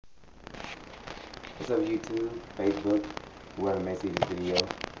What's up, YouTube, Facebook, whoever may see this video.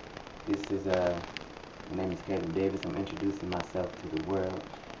 This is my name is Caleb Davis. I'm introducing myself to the world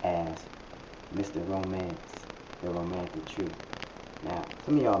as Mr. Romance, the romantic truth. Now,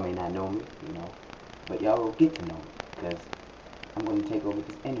 some of y'all may not know me, but y'all will get to know me because I'm going to take over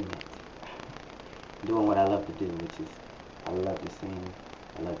this internet, doing what I love to do, which is I love to sing,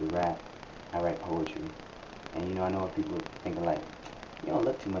 I love to rap, I write poetry, and I know people think like, you don't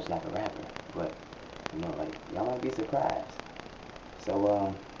look too much like a rapper, but y'all won't be surprised.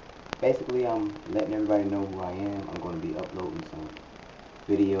 So basically I'm letting everybody know who I am. I'm going to be uploading some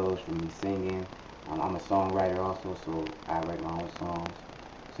videos from me singing. I'm a songwriter also, so I write my own songs.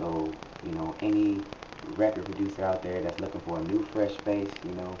 So any record producer out there that's looking for a new fresh face,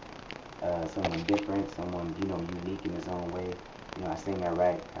 someone different, someone unique in his own way. I sing, I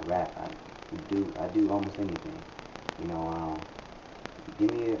write, I rap, I do almost anything.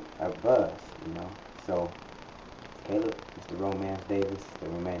 Give me a buzz, So, Caleb, Mr. Romance Davis, the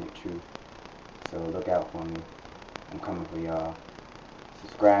romantic truth. So look out for me. I'm coming for y'all.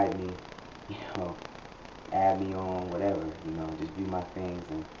 Subscribe me, add me on, whatever, just view my things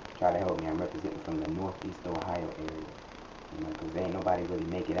and try to help me. I'm representing from the Northeast Ohio area, because there ain't nobody really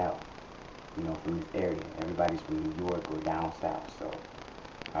make it out, from this area. Everybody's from New York or down south. So,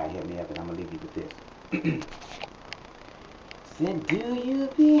 alright, hit me up and I'm going to leave you with this. Said, do you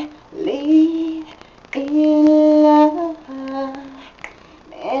believe in love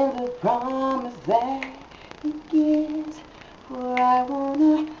and the promise that it gives? For I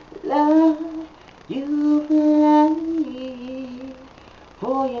wanna love you for life,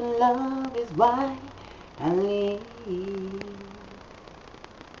 for your love is why I live.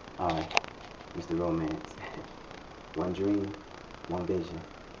 Alright, Mr. Romance. One dream, one vision,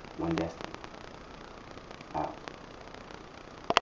 one destiny.